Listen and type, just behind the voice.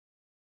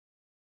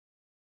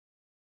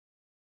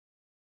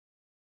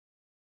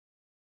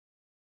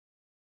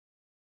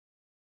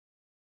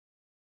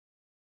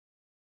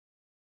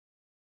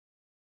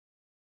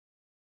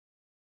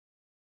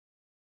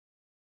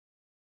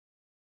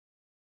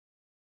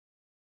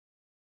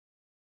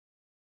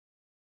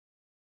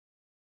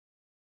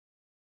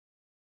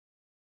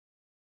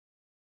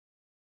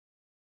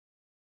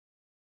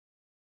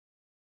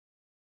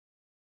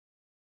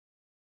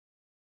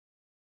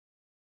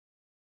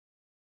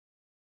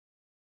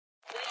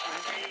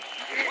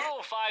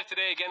105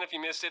 today again if you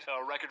missed it,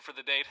 a record for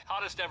the date.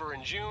 Hottest ever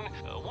in June.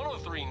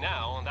 103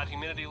 now, and that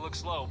humidity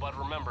looks low, but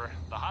remember,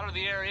 the hotter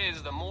the air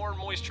is, the more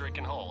moisture it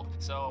can hold.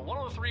 So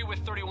 103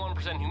 with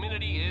 31%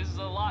 humidity is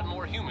a lot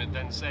more humid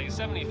than, say,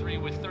 73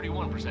 with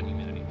 31%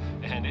 humidity.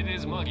 And it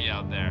is muggy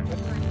out there.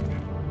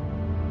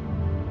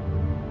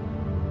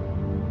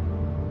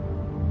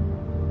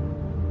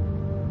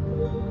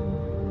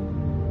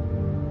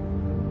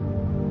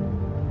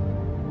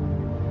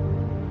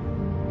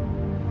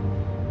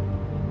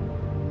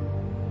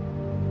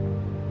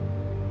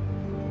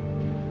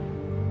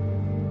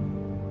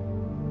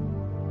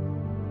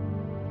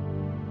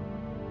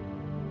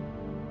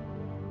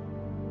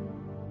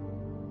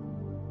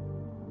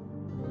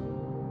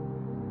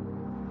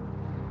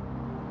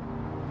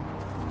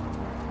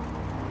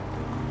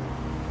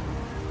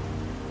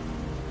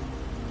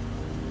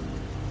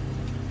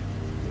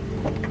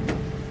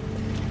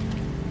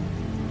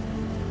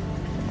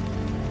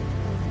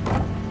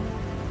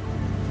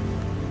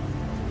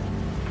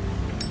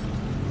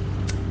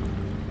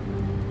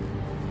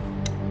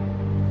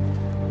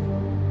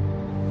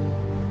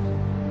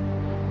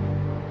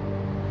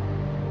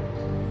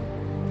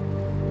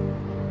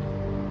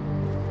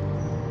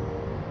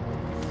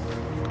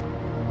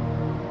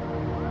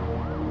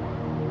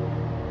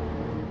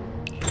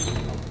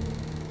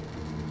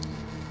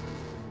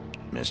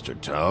 Mr.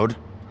 Toad?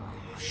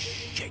 Oh,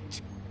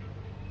 shit.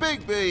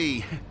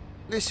 Bigby!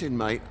 Listen,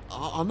 mate,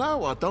 I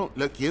know I don't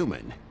look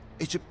human.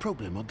 It's a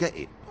problem, I get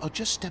it. I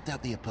just stepped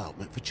out the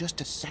apartment for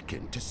just a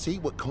second to see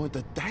what kind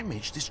of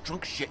damage this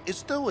drunk shit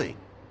is doing.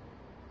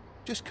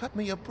 Just cut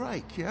me a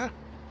break, yeah?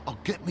 I'll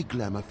get me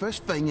glamour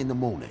first thing in the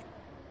morning.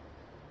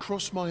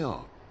 Cross my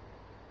heart.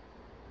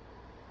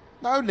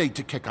 No need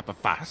to kick up a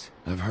fuss.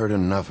 I've heard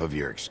enough of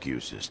your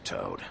excuses,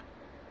 Toad.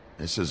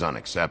 This is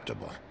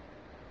unacceptable.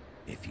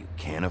 If you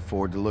can't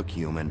afford to look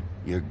human,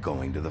 you're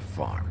going to the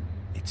farm.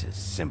 It's as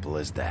simple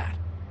as that.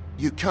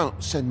 You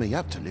can't send me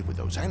up to live with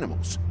those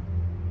animals.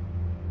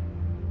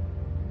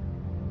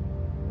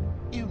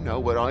 You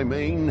know what I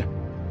mean.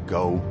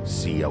 Go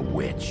see a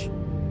witch.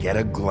 Get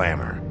a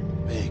glamour.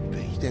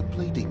 Bigby, they're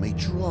bleeding me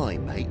dry,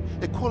 mate.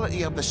 The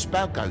quality of the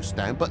spout goes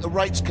down, but the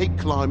rates keep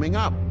climbing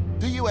up.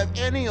 Do you have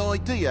any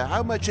idea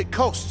how much it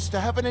costs to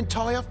have an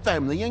entire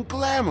family in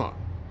glamour?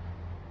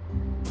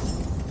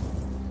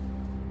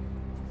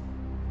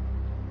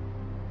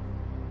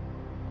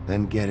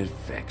 Then get it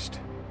fixed.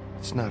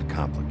 It's not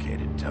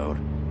complicated, Toad.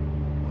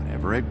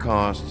 Whatever it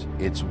costs,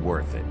 it's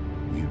worth it.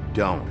 You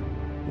don't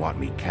want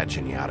me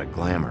catching you out of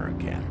glamour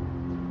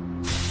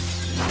again.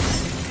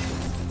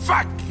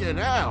 Fucking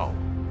hell!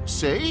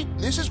 See?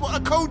 This is what I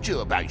told you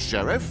about,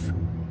 Sheriff.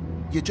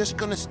 You're just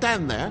gonna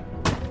stand there?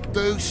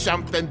 Do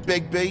something,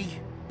 Bigby,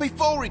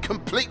 before he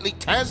completely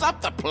tears up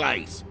the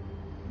place!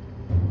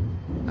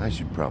 I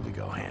should probably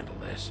go handle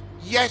this.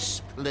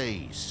 Yes,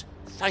 please.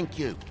 Thank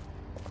you.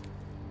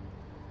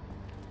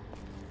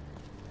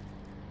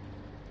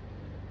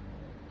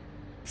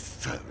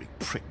 Furry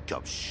prick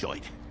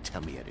gobshite.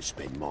 Tell me how to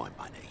spend my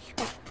money.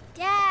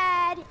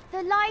 Dad,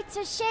 the lights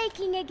are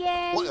shaking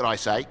again. What did I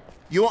say?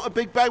 You want a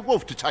big bad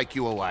wolf to take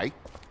you away?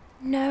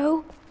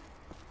 No.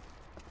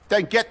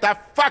 Then get the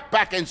fuck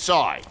back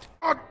inside!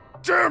 Oh,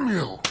 damn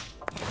you!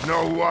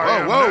 No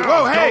way!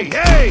 Whoa,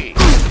 hey!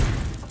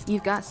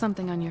 You've got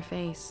something on your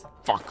face.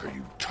 Fuck are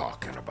you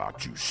talking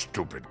about, you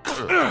stupid?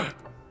 I'll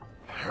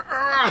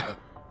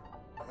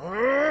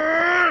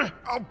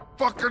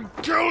fucking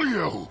kill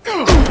you!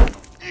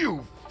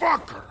 You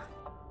fucker!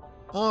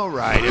 All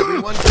right,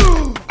 everyone.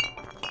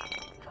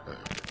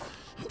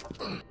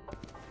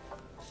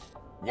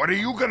 What are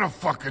you gonna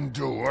fucking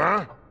do,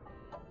 huh?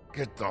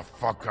 Get the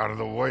fuck out of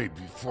the way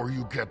before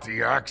you get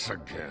the axe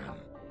again.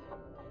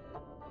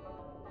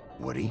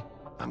 Woody,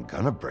 I'm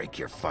gonna break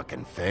your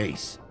fucking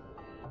face.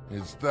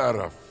 Is that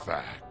a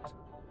fact?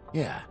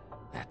 Yeah,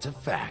 that's a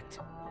fact.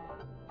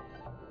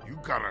 You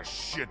got a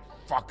shit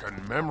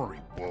fucking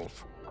memory,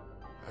 Wolf.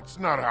 That's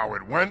not how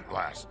it went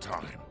last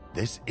time.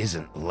 This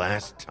isn't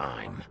last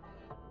time.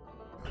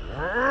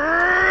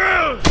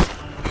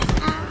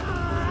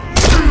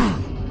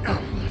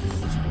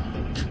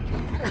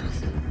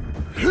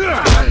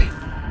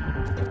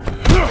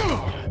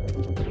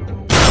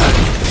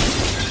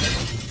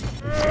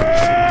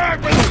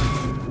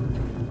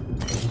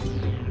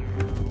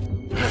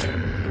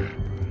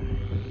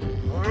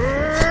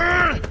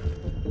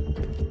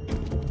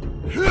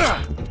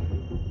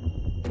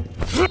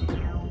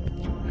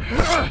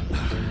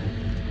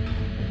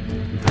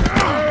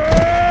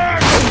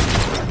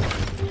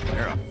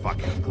 You're a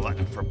fucking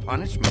glutton for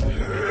punishment.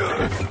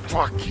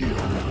 Fuck you.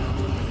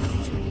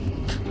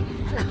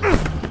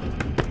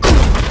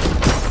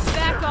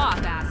 Back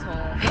off,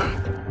 asshole.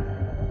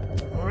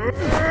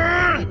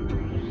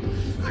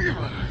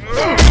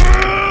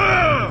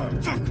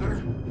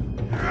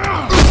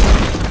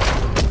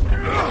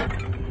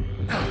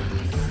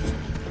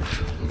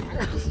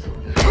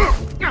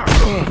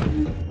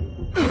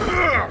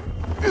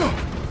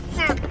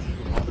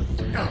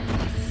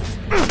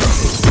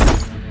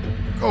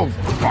 Go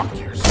fuck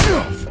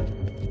yourself.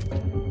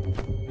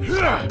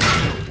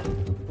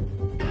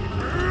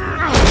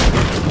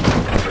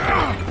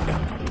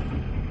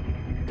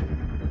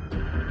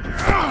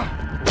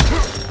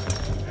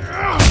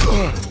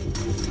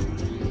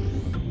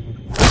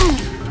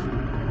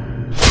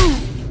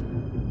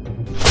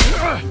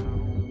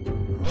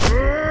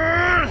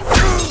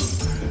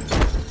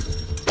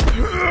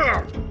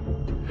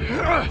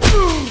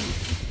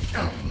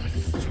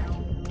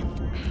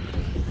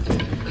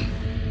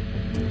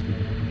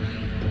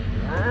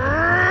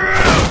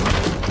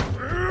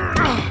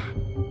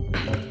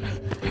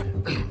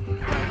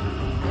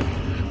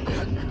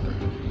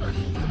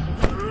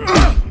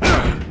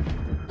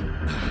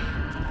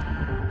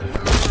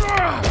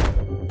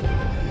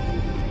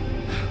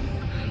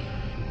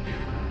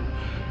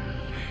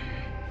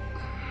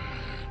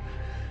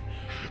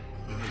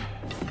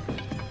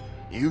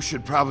 You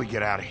should probably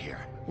get out of here.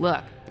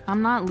 Look,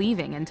 I'm not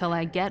leaving until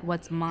I get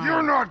what's mine.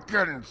 You're not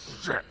getting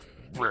shit,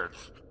 bitch.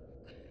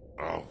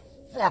 I'll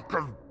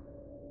fucking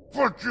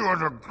put you on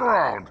the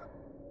ground.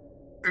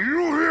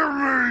 You hear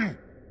me?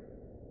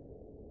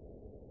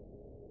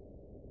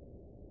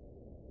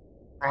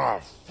 Oh,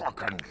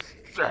 fucking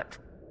shit.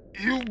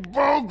 You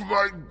bugged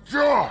my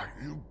jaw,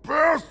 you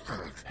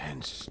bastard!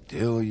 And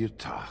still you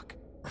talk.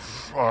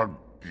 Fuck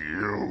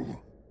you.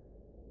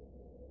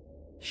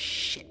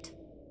 Shit.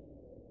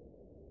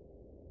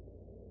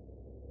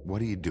 What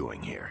are you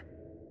doing here?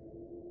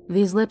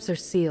 These lips are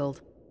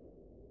sealed.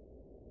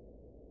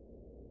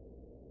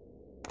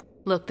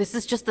 Look, this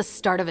is just the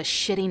start of a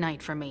shitty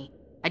night for me.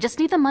 I just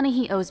need the money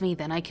he owes me,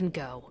 then I can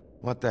go.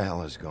 What the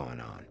hell is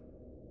going on?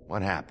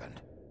 What happened?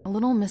 A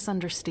little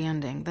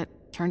misunderstanding that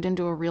turned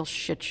into a real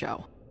shit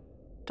show.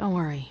 Don't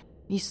worry,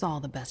 you saw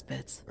the best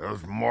bits.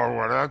 There's more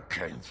where that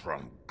came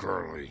from,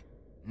 girly.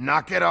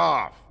 Knock it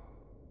off!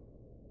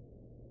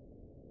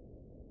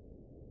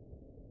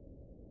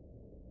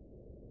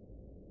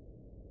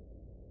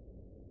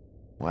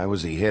 Why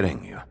was he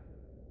hitting you?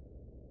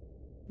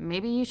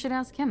 Maybe you should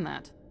ask him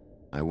that.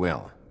 I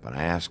will, but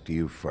I asked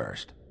you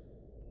first.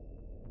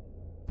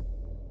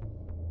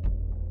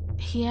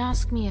 He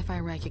asked me if I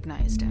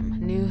recognized him,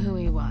 knew who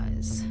he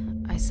was.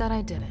 I said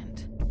I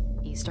didn't.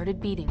 He started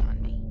beating on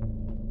me.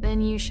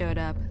 Then you showed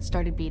up,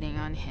 started beating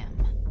on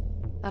him.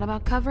 That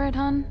about cover it,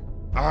 hun?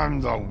 I'm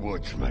the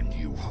woodsman,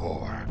 you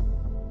whore.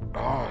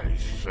 I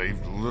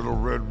saved Little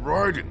Red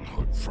Riding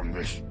Hood from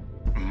this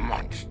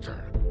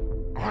monster.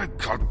 I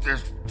cut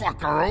this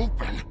fucker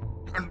open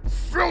and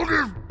filled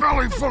his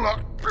belly full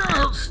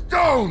of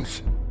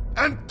stones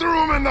and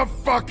threw him in the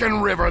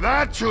fucking river.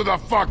 That's who the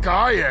fuck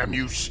I am,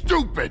 you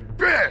stupid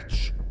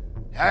bitch!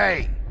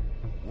 Hey!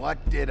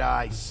 What did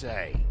I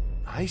say?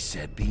 I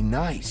said be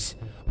nice,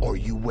 or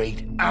you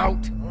wait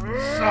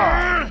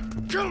outside.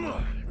 Come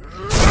on!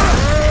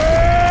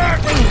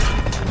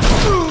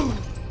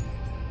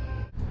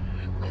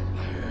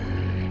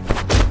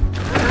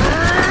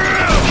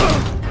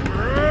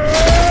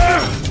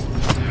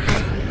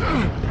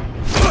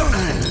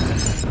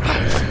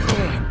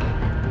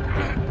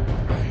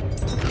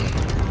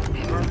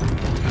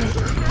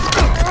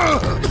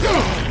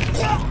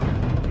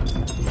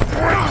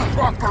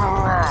 Fucking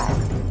around!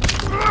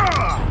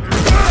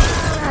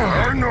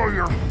 I know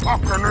you're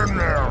fucking in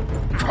there!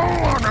 Come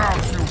on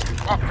out, you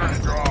fucking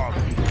dog!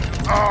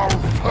 I'll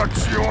put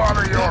you out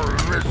of your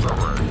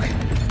misery!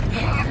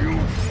 You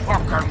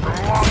fucking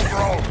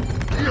mongrel!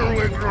 You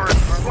ignorant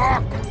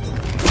fuck!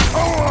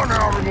 Come on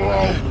out and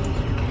low!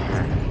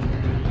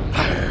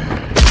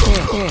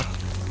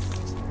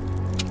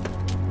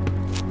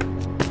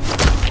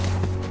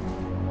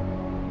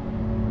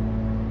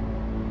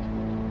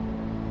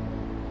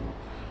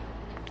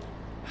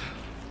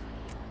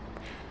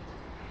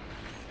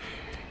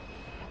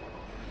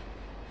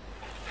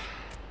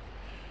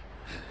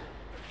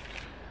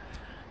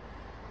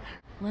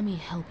 Let me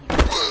help you.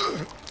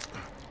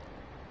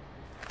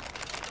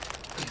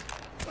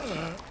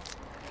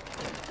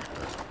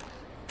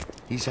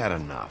 He's had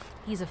enough.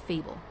 He's a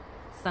fable.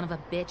 Son of a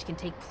bitch can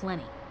take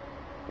plenty.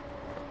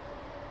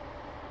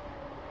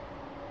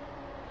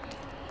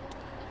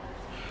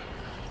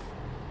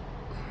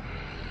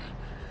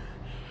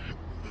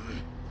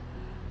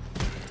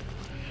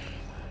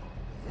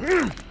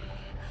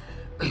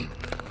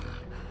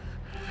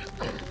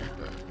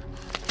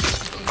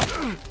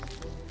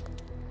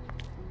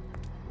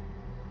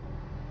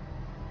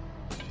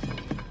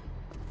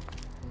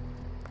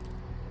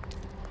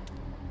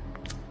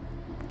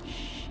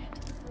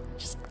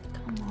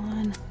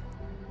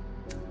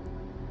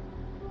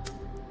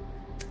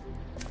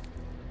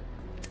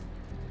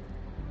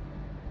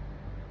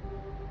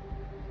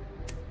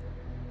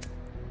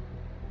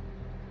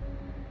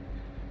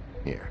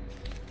 Here.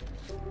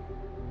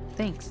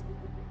 Thanks.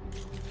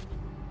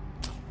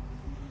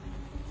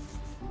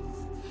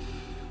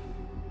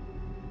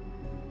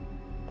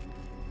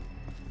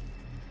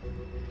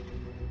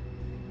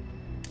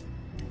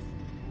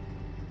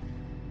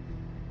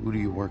 Who do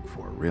you work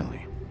for,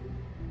 really?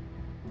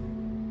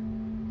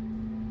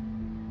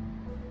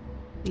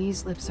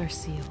 These lips are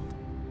sealed.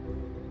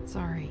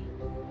 Sorry.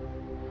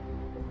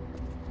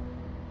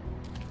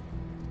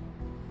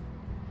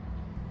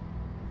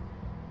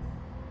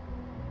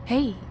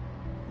 Hey,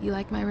 you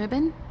like my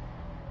ribbon?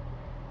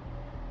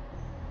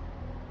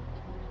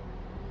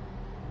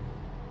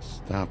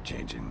 Stop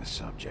changing the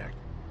subject.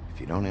 If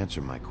you don't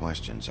answer my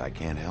questions, I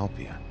can't help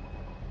you.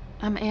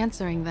 I'm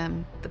answering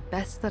them the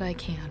best that I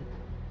can.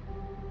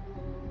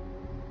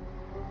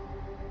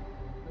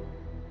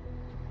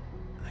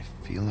 I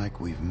feel like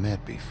we've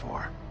met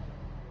before.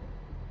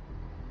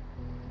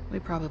 We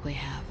probably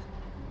have.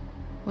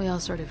 We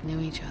all sort of knew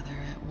each other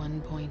at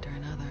one point or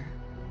another.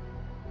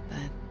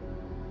 But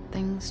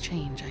things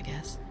change, I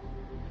guess.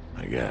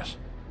 I guess.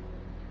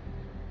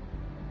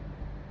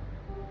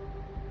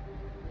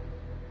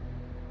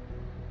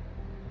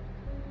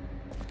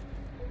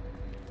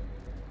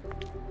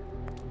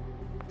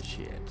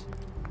 Shit.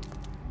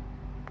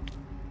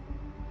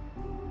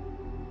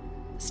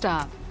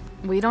 Stop.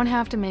 We don't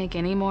have to make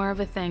any more of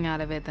a thing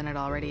out of it than it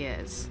already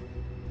is.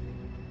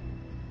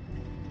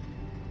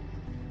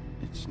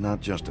 It's not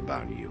just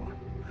about you.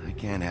 I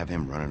can't have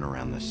him running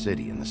around the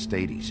city in the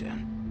state he's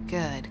in.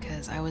 Good,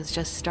 because I was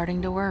just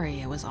starting to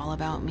worry it was all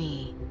about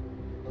me.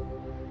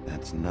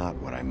 That's not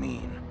what I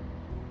mean.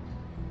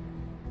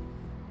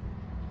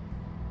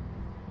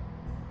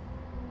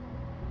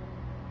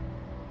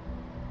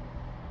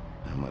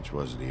 How much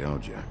was it he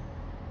owed you?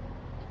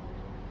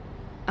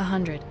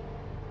 100.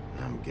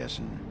 I'm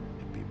guessing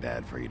it'd be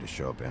bad for you to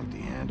show up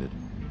empty-handed.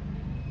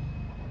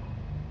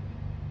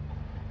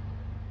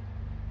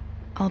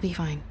 I'll be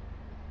fine.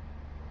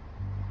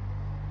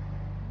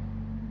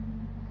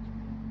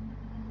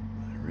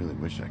 I really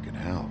wish I could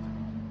help.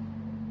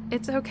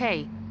 It's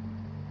okay.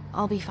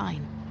 I'll be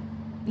fine.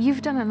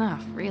 You've done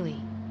enough, really.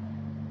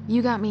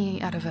 You got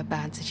me out of a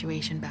bad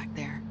situation back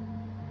there.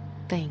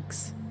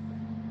 Thanks.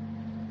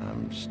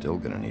 I'm still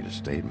gonna need a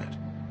statement.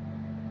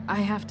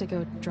 I have to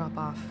go drop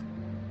off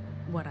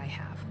what I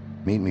have.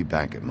 Meet me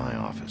back at my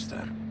office,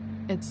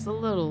 then. It's a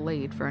little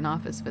late for an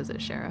office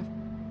visit, Sheriff.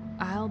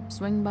 I'll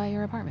swing by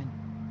your apartment.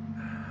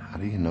 How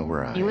do you know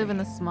where I... You live in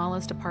the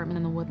smallest apartment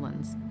in the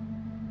Woodlands.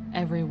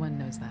 Everyone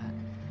knows that.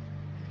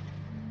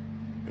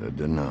 Good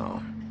to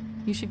know.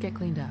 You should get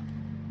cleaned up.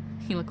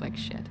 You look like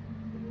shit.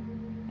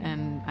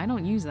 And I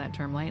don't use that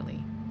term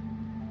lightly.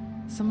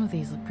 Some of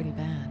these look pretty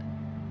bad.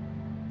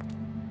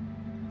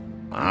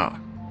 Wow.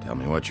 Tell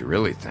me what you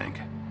really think.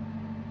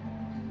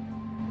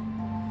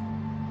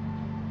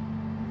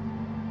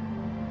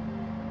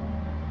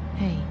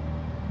 Hey.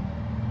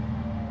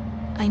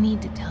 I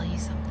need to tell you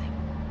something.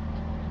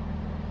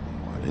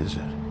 What is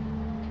it?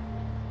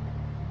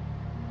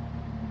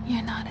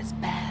 You're not as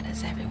bad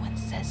as everyone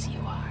says you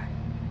are.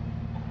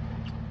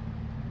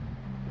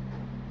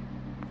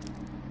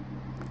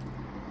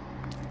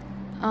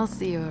 I'll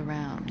see you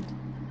around,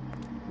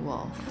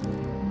 Wolf.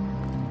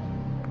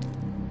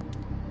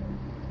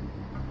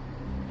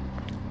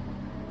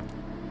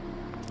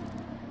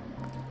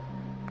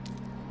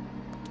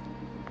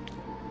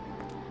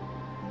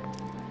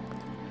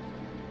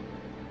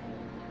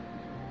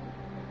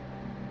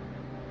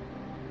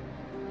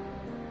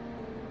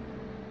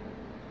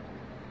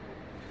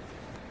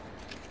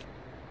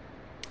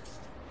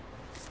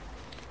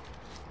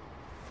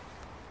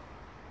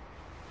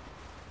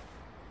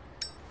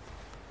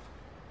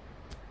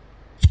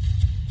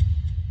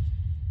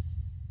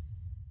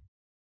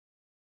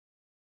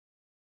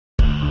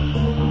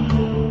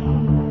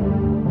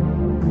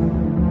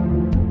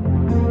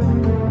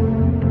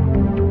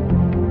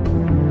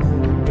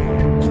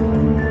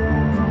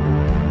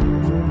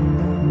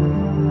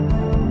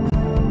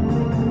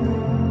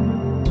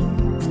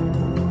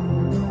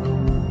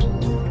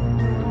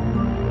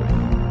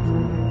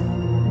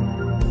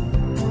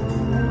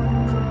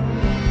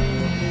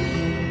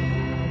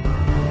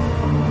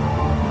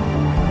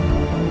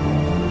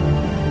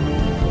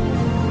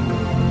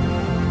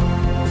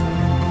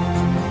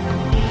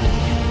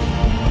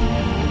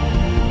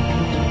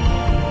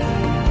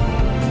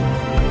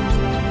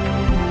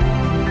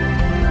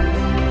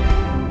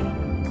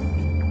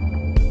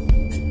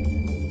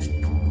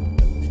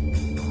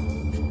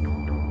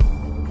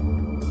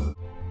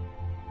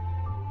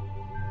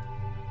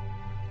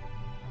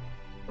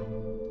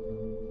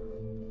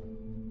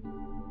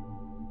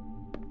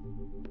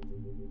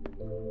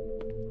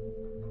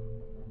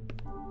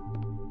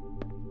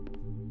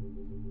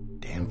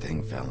 Damn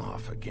thing fell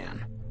off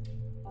again.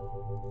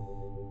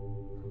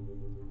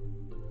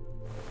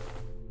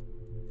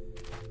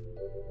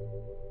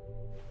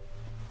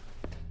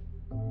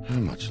 How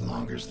much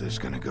longer is this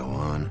gonna go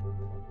on?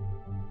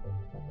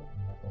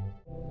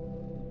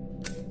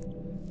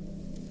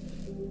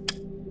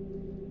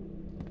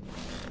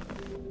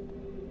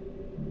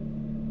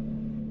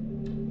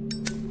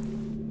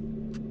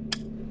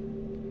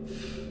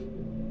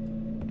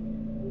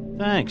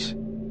 Thanks.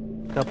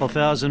 Couple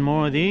thousand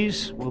more of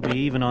these, we'll be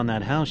even on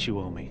that house you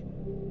owe me.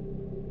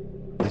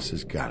 This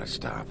has gotta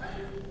stop.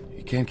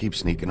 You can't keep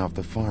sneaking off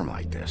the farm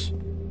like this.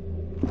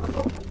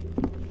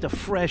 The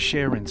fresh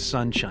air and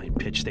sunshine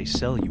pitch they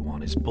sell you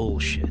on is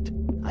bullshit.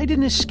 I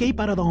didn't escape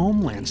out of the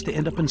homelands to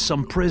end up in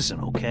some prison,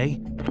 okay?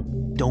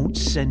 Don't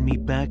send me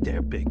back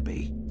there,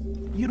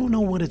 Bigby. You don't know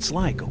what it's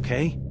like,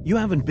 okay? You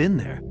haven't been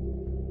there.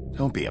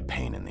 Don't be a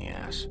pain in the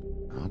ass.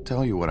 I'll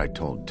tell you what I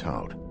told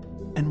Toad.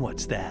 And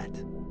what's that?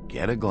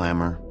 Get a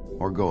glamour,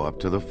 or go up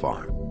to the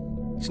farm.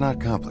 It's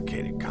not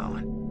complicated,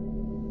 Colin.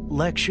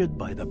 Lectured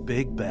by the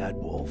big bad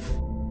wolf.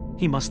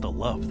 He must have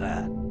loved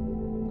that.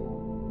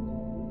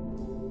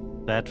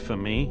 That for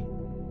me?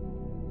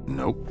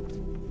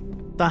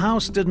 Nope. The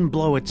house didn't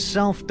blow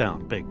itself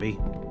down, Bigby.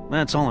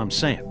 That's all I'm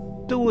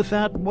saying. Do with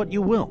that what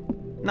you will.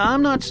 Now,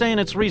 I'm not saying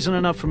it's reason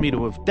enough for me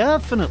to have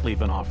definitely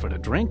been offered a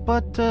drink,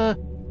 but,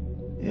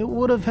 it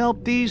would have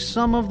helped ease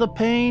some of the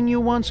pain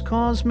you once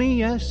caused me,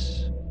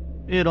 yes?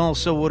 It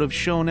also would have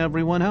shown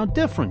everyone how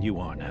different you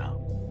are now.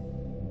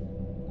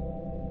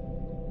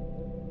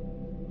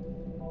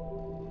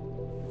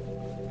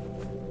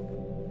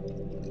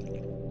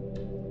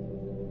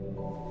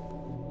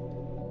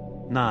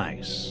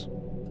 Nice.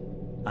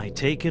 I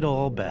take it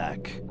all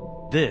back.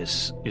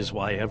 This is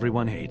why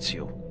everyone hates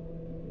you.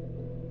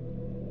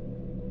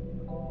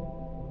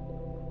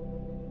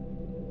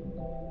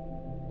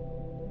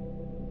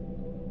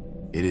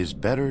 It is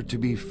better to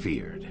be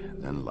feared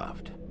than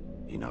loved.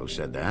 You know who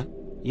said that?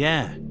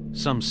 Yeah,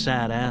 some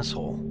sad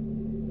asshole.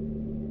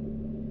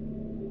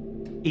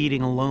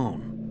 Eating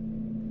alone.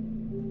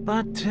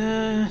 But,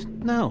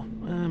 no,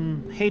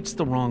 hate's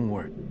the wrong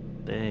word.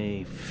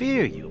 They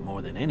fear you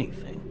more than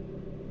anything.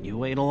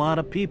 You ate a lot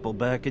of people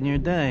back in your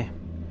day.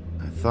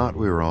 I thought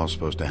we were all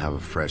supposed to have a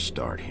fresh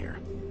start here.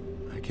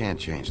 I can't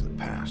change the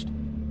past.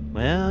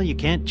 Well, you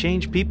can't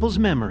change people's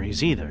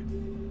memories either.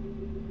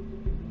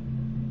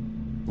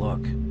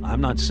 Look,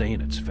 I'm not saying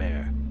it's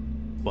fair,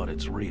 but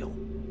it's real.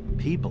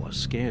 People are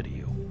scared of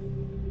you.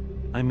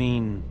 I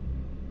mean,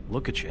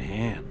 look at your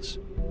hands.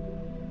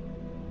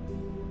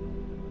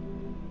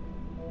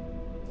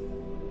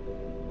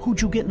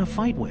 Who'd you get in a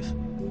fight with?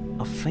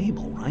 A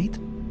Fable, right?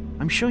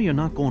 I'm sure you're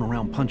not going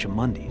around punching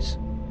Mondays.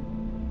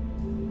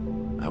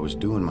 I was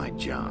doing my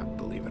job,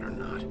 believe it or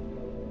not.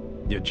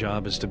 Your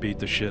job is to beat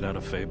the shit out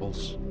of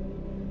Fables?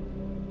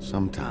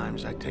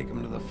 Sometimes I take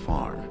them to the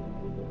farm.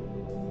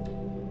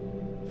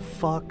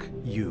 Fuck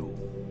you.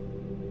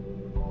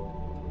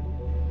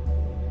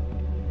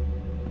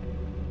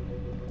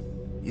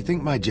 You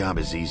think my job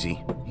is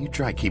easy? You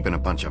try keeping a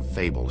bunch of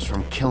Fables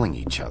from killing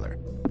each other.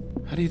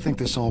 How do you think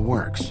this all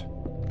works?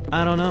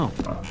 I don't know.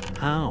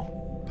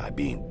 How? By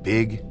being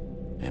big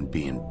and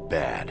being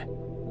bad.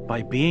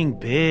 By being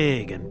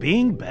big and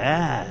being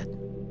bad.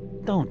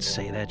 Don't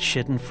say that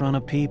shit in front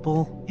of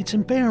people. It's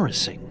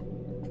embarrassing.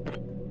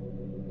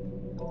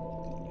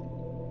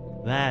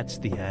 That's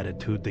the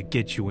attitude that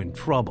gets you in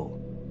trouble.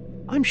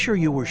 I'm sure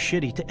you were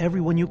shitty to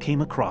everyone you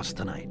came across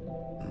tonight.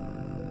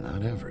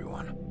 Not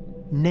everyone.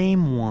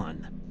 Name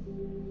one.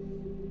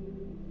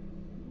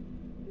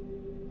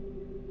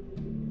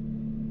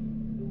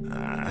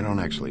 I don't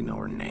actually know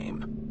her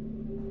name.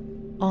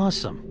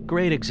 Awesome.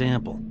 Great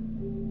example.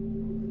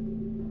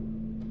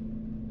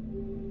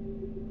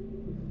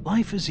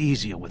 Life is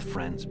easier with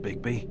friends,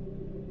 Bigby.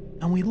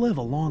 And we live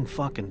a long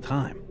fucking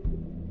time.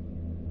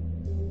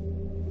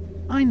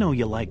 I know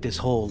you like this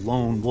whole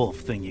lone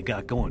wolf thing you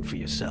got going for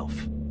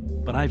yourself.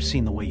 But I've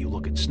seen the way you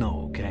look at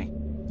Snow, okay?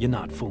 You're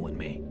not fooling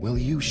me. Will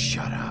you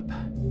shut up?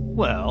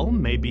 Well,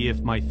 maybe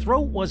if my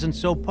throat wasn't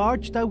so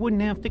parched, I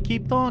wouldn't have to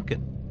keep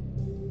talking.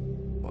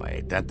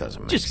 Wait, that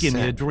doesn't make sense. Just give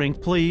me a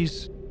drink,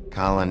 please.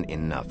 Colin,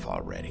 enough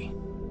already.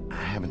 I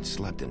haven't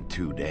slept in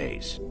 2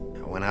 days.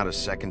 I went out a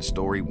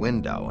second-story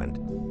window,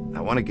 and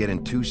I want to get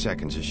in 2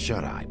 seconds of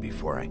shut-eye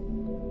before I...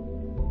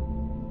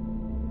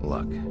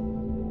 Look,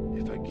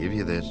 if I give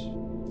you this,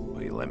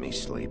 will you let me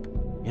sleep?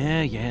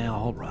 Yeah,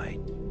 all right.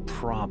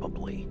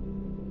 Probably.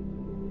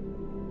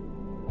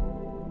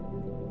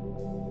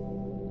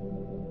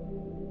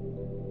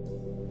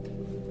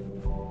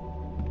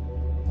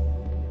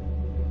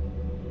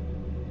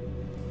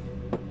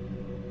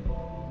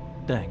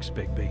 Thanks,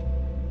 Bigby.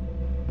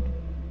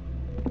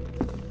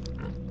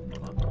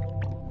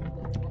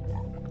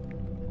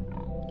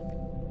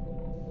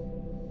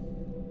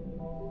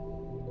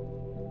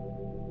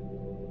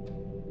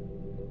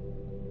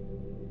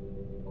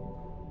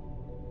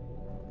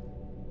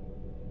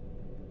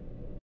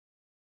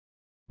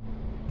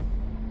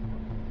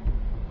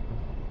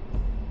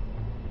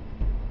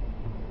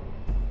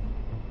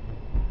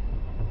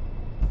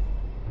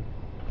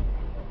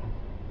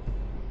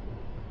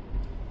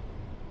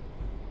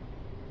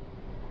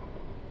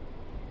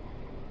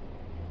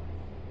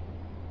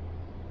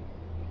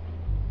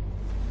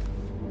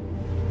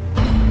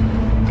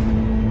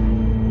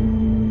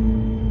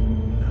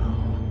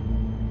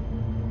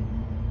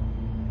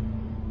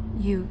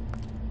 You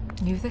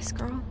knew this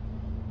girl?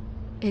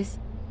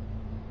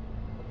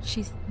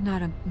 She's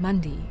not a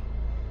Mundy,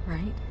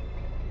 right?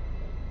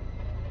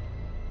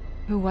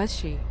 Who was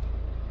she?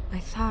 I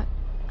thought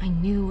I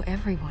knew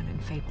everyone in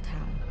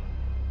Fabletown.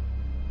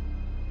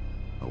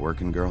 A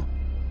working girl?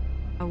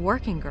 A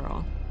working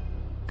girl?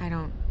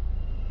 I'm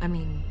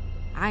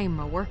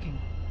a working...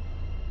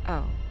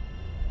 Oh.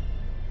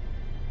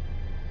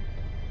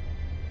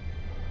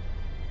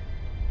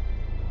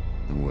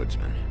 The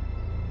woodsman.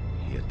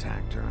 He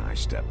attacked her, I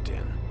stepped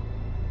in.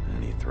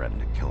 And he threatened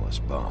to kill us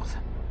both.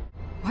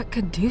 What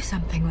could do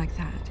something like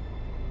that?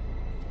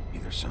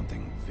 Either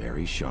something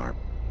very sharp,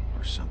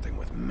 or something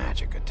with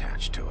magic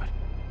attached to it.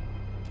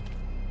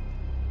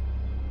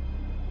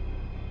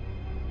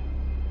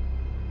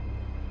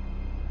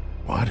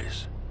 What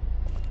is?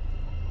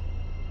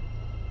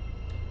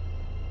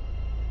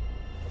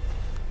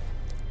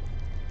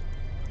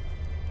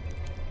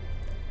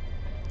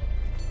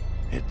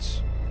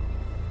 It's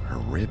her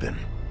ribbon.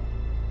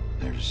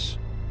 There's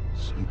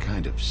some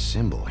kind of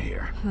symbol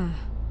here. Huh.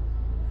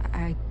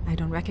 I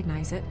don't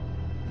recognize it.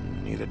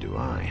 Neither do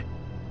I.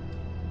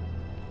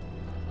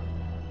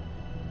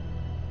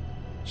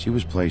 She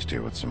was placed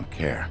here with some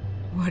care.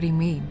 What do you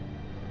mean?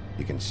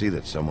 You can see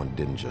that someone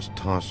didn't just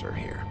toss her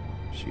here.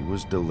 She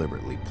was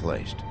deliberately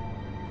placed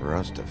for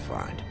us to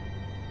find.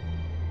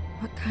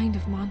 What kind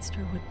of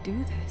monster would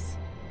do this?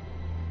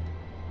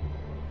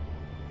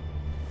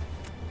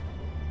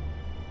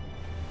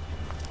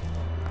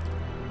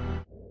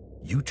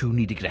 You two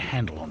need to get a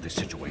handle on this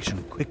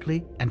situation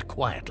quickly and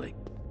quietly.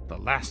 The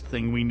last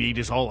thing we need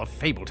is all of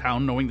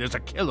Fabletown knowing there's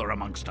a killer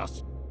amongst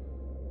us.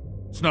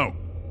 Snow.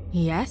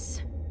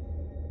 Yes?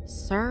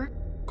 Sir?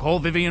 Call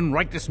Vivian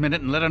right this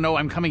minute and let her know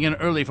I'm coming in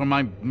early for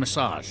my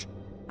massage.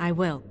 I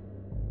will.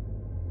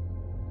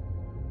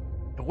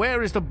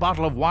 Where is the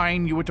bottle of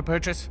wine you were to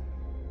purchase?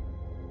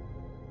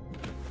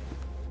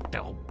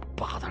 Oh,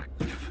 bother.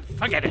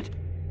 Forget it.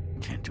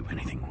 Can't do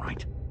anything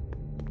right.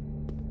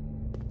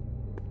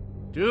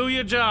 Do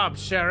your job,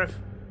 Sheriff.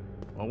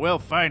 Or we'll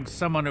find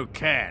someone who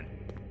can.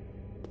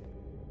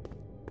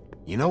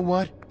 You know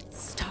what?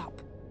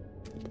 Stop.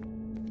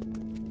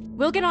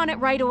 We'll get on it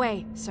right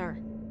away, sir.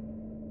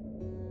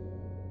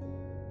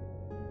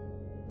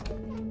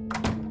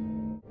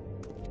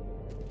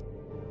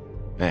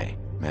 Hey,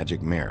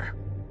 Magic Mirror.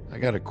 I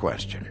got a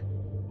question.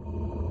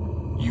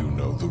 You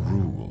know the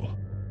rule.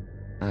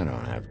 I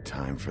don't have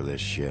time for this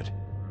shit.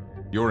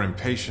 Your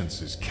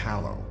impatience is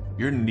callow.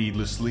 You're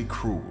needlessly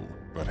cruel,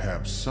 but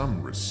have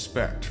some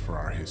respect for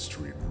our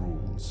history and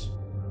rules.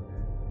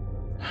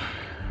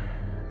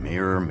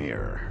 Mirror,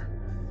 mirror.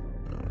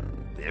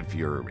 If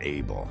you're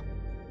able,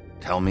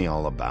 tell me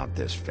all about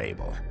this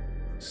fable.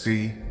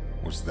 See?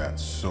 Was that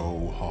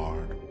so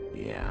hard?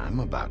 Yeah, I'm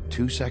about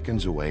 2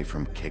 seconds away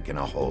from kicking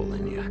a hole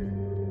in you.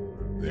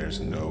 There's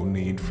no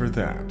need for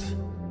that.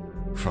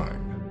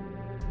 Fine.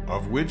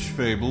 Of which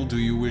fable do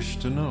you wish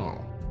to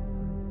know?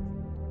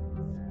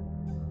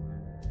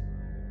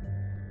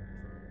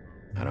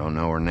 I don't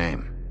know her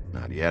name.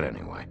 Not yet,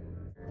 anyway.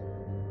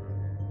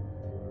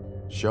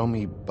 Show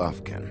me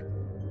Buffkin.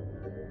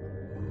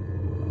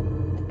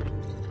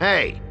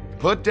 Hey!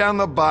 Put down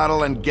the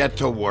bottle and get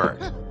to work.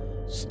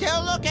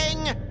 Still looking!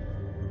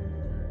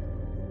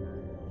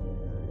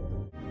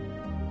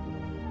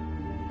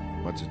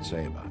 What's it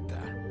say about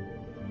that?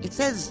 It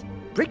says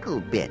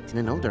Bricklebit in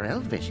an older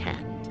elvish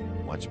hand.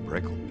 What's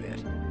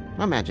Bricklebit?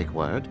 A magic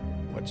word.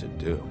 What's it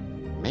do?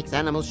 Makes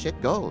animals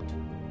shit gold.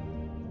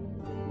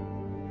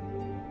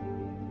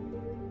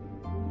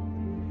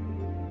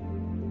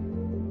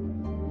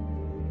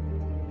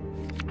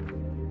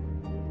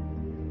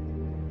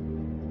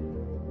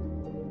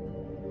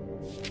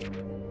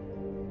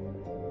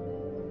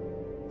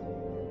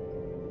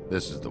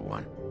 This is the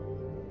one.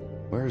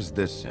 Where's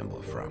this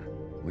symbol from?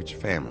 Which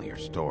family or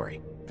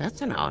story?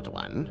 That's an odd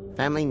one.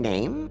 Family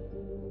name?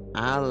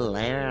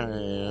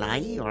 Allerleirauh?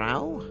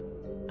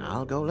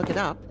 I'll go look it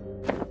up.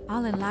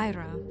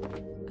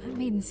 Allerleirauh. That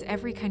means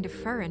every kind of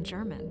fur in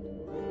German.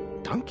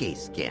 Donkey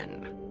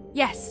skin.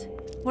 Yes.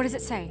 What does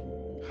it say?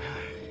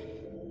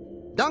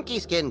 Donkey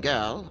skin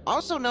girl,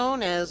 also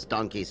known as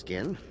donkey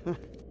skin.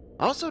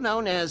 Also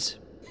known as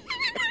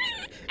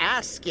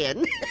ass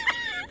skin.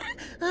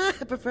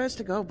 Prefers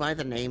to go by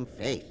the name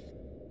Faith.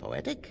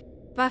 Poetic?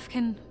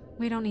 Buffkin,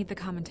 we don't need the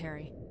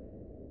commentary.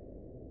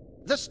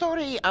 The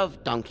story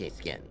of Donkey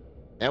Skin.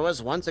 There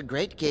was once a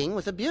great king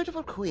with a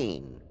beautiful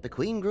queen. The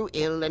queen grew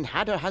ill and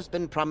had her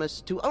husband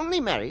promise to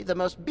only marry the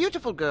most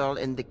beautiful girl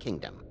in the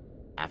kingdom.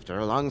 After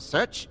a long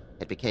search,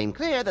 it became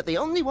clear that the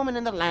only woman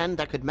in the land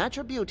that could match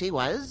her beauty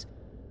was...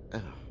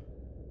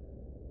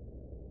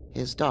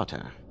 his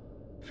daughter,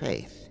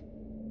 Faith.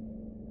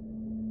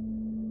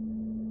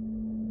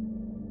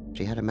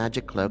 She had a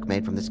magic cloak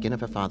made from the skin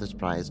of her father's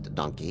prized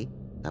donkey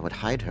that would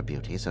hide her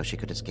beauty so she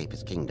could escape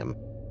his kingdom.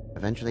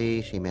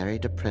 Eventually, she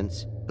married a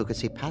prince who could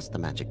see past the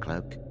magic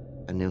cloak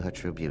and knew her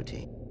true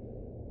beauty.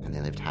 And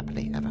they lived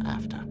happily ever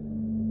after.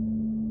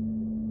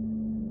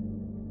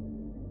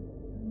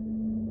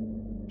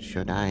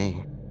 Should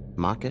I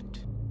mark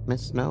it,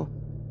 Miss Snow?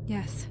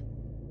 Yes.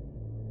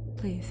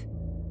 Please.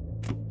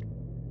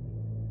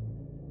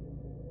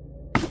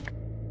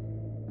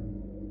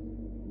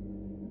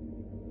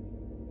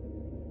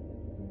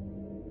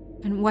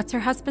 And what's her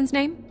husband's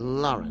name?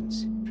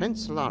 Lawrence.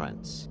 Prince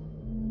Lawrence.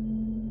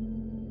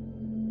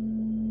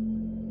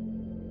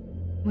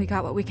 We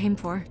got what we came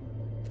for.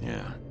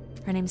 Yeah.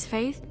 Her name's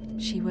Faith.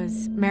 She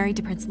was married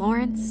to Prince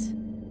Lawrence.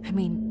 I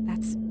mean,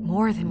 that's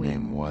more than we...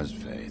 Name was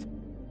Faith.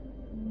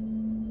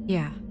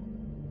 Yeah.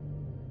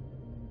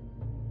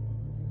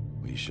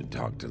 We should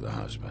talk to the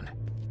husband.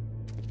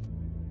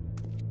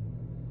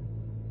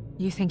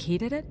 You think he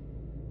did it?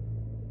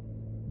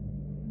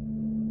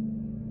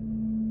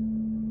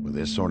 With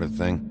this sort of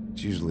thing,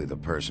 it's usually the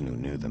person who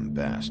knew them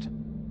best.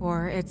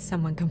 Or it's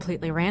someone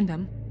completely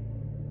random.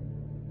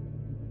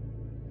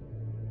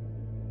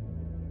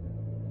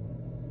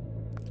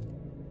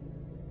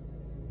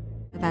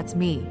 But that's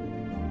me.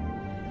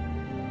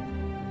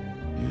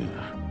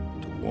 Yeah,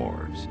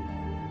 dwarves.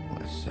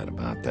 Less said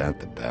about that,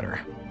 the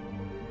better.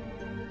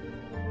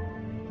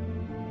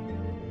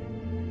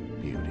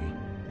 Beauty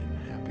in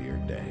happier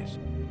days.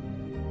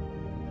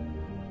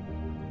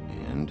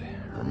 And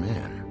her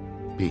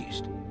man,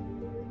 Beast.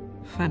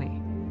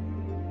 Funny.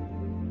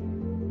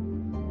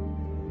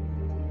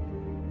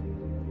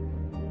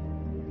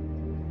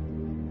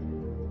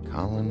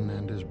 Colin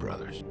and his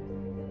brothers.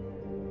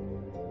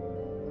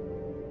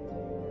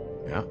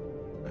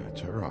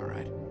 That's her, all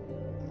right.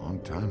 A long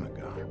time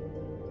ago.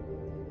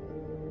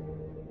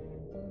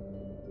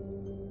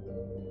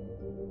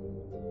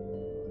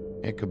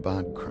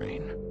 Ichabod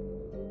Crane.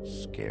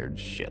 Scared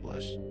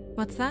shitless.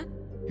 What's that?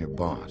 Your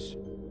boss.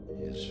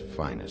 His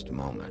finest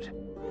moment.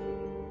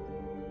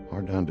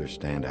 Hard to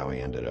understand how he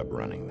ended up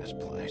running this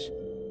place.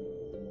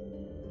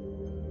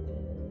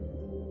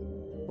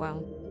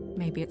 Well,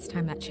 maybe it's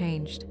time that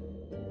changed.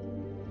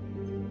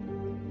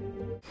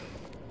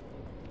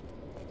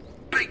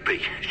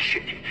 Bigby,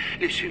 shit.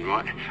 Listen,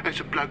 right? There's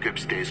a bloke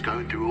upstairs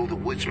going through all the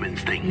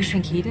woodsman's things. You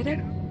think he did it?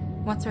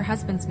 What's her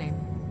husband's name?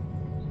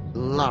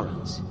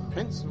 Lawrence.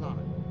 Prince Lawrence.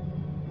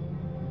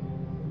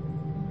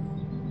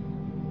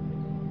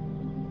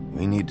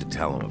 We need to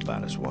tell him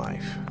about his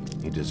wife.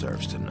 He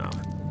deserves to know.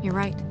 You're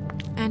right.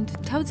 And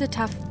Toad's a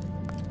tough...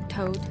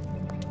 Toad.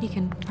 He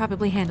can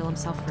probably handle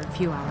himself for a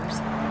few hours.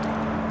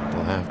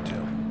 We'll have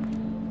to.